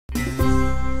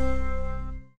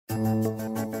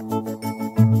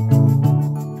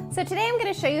So today I'm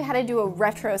going to show you how to do a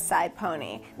retro side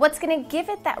pony. What's going to give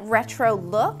it that retro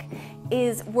look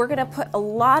is we're going to put a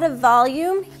lot of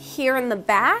volume here in the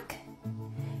back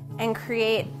and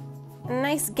create a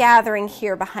nice gathering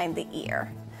here behind the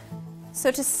ear. So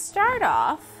to start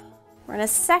off, we're going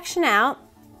to section out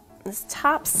this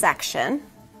top section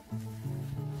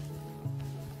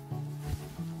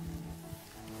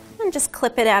and just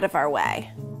clip it out of our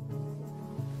way.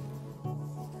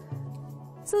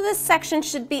 So this section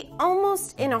should be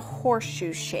almost in a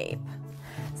horseshoe shape.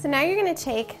 So now you're going to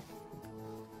take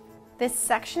this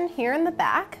section here in the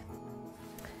back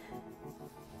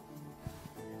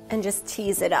and just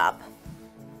tease it up.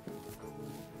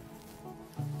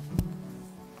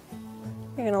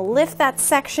 You're going to lift that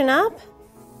section up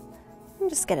and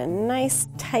just get a nice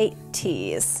tight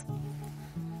tease.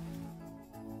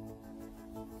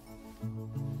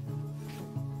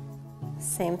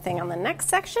 Same thing on the next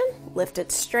section, lift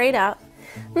it straight up.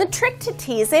 And the trick to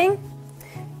teasing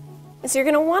is you're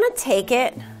going to want to take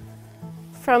it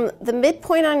from the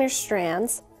midpoint on your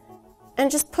strands and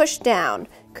just push down,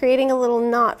 creating a little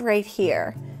knot right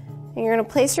here. And you're going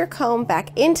to place your comb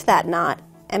back into that knot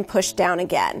and push down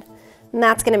again. And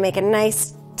that's going to make a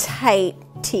nice tight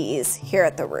tease here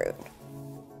at the root.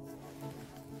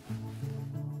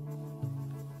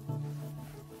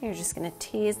 You're just going to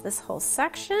tease this whole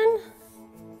section.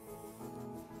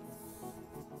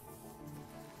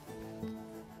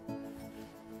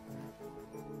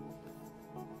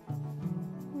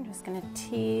 Going to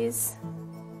tease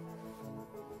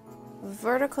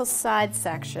vertical side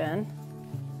section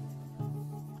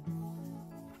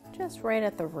just right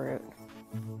at the root.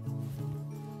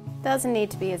 Doesn't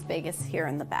need to be as big as here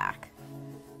in the back.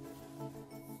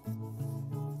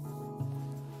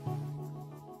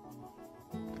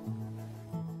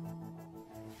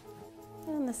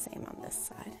 And the same on this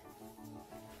side.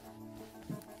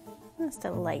 Just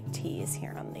a light tease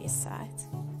here on these sides.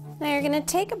 Now you're going to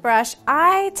take a brush.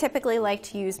 I typically like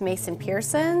to use Mason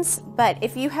Pearson's, but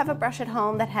if you have a brush at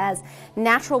home that has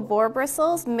natural boar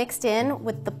bristles mixed in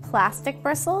with the plastic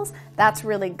bristles, that's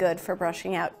really good for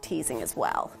brushing out teasing as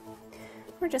well.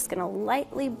 We're just going to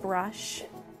lightly brush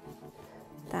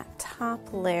that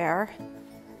top layer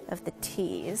of the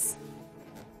tease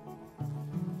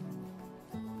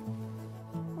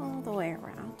all the way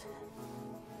around.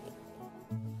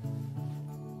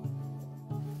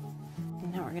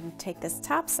 Now we're going to take this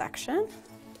top section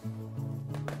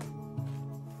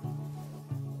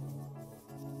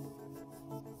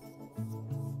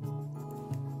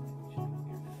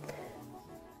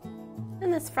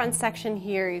and this front section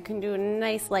here, you can do a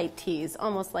nice light tease,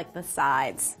 almost like the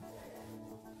sides.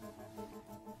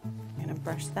 I'm going to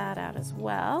brush that out as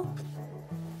well,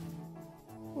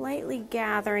 lightly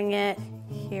gathering it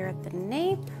here at the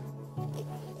nape.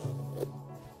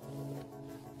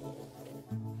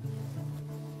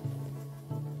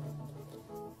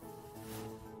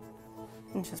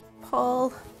 And just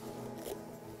pull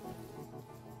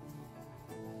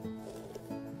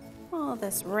all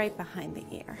this right behind the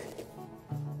ear.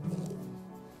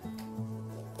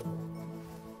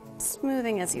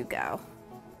 Smoothing as you go.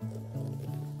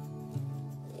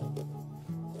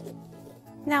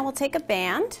 Now we'll take a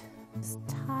band, just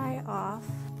tie off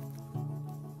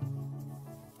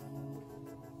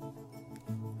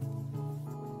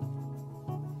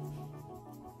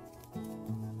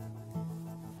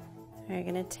You're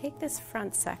going to take this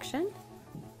front section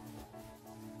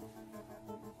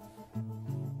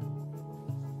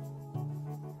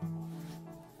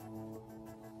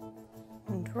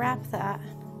and wrap that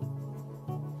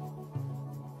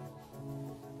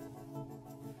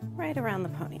right around the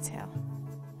ponytail.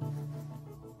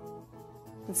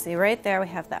 And see right there we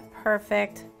have that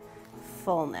perfect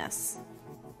fullness.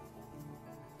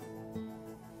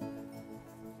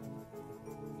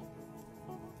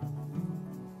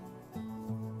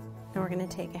 Now we're going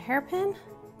to take a hairpin,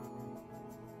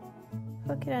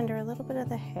 hook it under a little bit of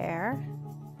the hair,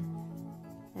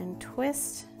 and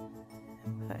twist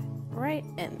and put right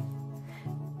in.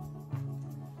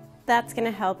 That's going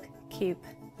to help keep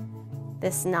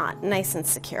this knot nice and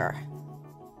secure.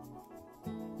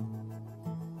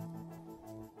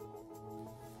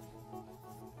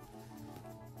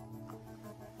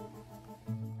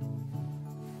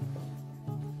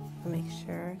 Make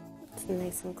sure it's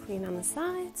nice and clean on the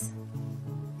sides.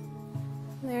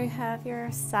 And there you have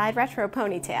your side retro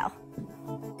ponytail.